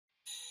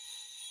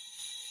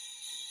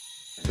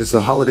It's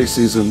the holiday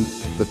season,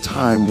 the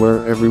time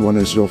where everyone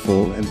is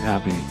joyful and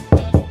happy.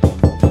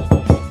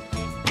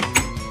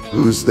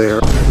 Who's there?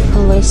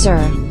 Hello sir,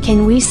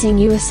 can we sing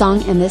you a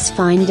song in this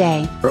fine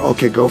day?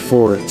 Okay, go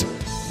for it.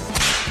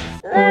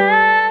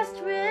 Last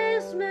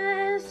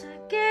Rizzmas, I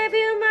gave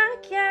you my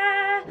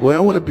cat.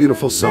 Well, what a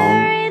beautiful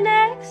song. Very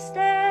next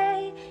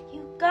day,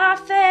 you got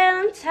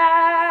feeling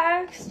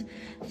taxed.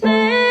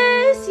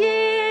 This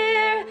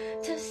year,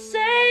 to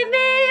save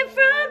me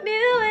from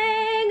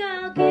mewing,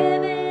 I'll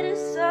give it a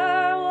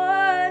star,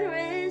 one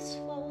Rizz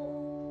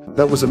full.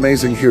 That was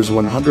amazing. Here's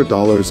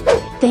 $100.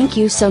 Thank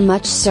you so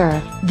much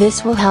sir,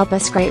 this will help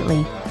us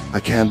greatly. I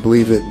can't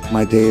believe it.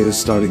 My day is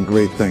starting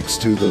great thanks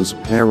to those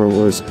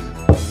narrowers.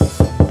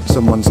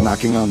 Someone's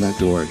knocking on that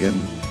door again.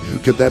 Who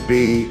could that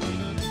be?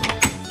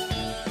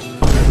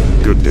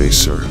 Good day,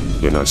 sir.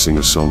 And I sing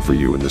a song for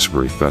you in this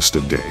very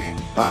festive day.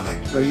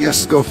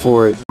 Yes, go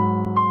for it.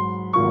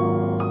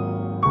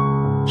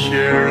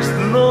 Cheers,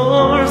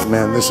 Lord.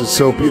 Man, this is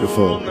so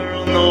beautiful.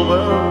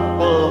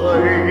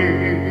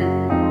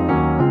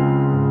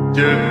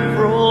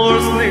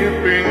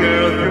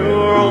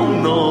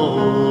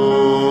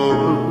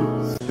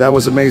 That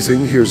was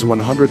amazing. Here's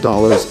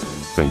 $100.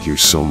 Thank you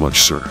so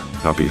much, sir.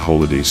 Happy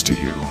holidays to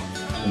you.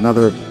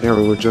 Another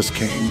narrower just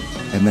came,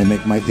 and they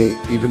make my day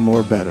even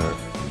more better.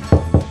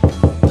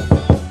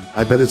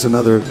 I bet it's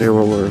another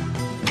narrower.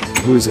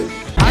 Who is it?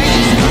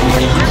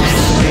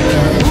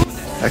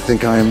 I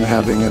think I am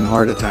having a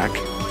heart attack.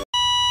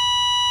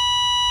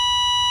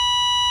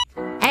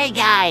 Hey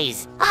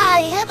guys,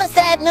 I have a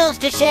sad news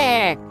to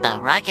share. The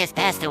Ruckus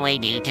passed away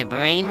due to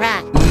brain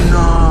rot.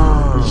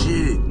 Nah,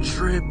 shit,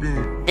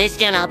 tripping. This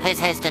Genopus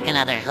has took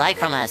another life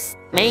from us.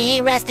 May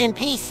he rest in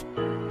peace.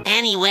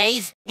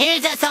 Anyways,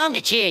 here's a song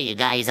to cheer you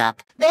guys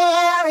up.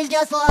 There is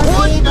just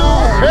one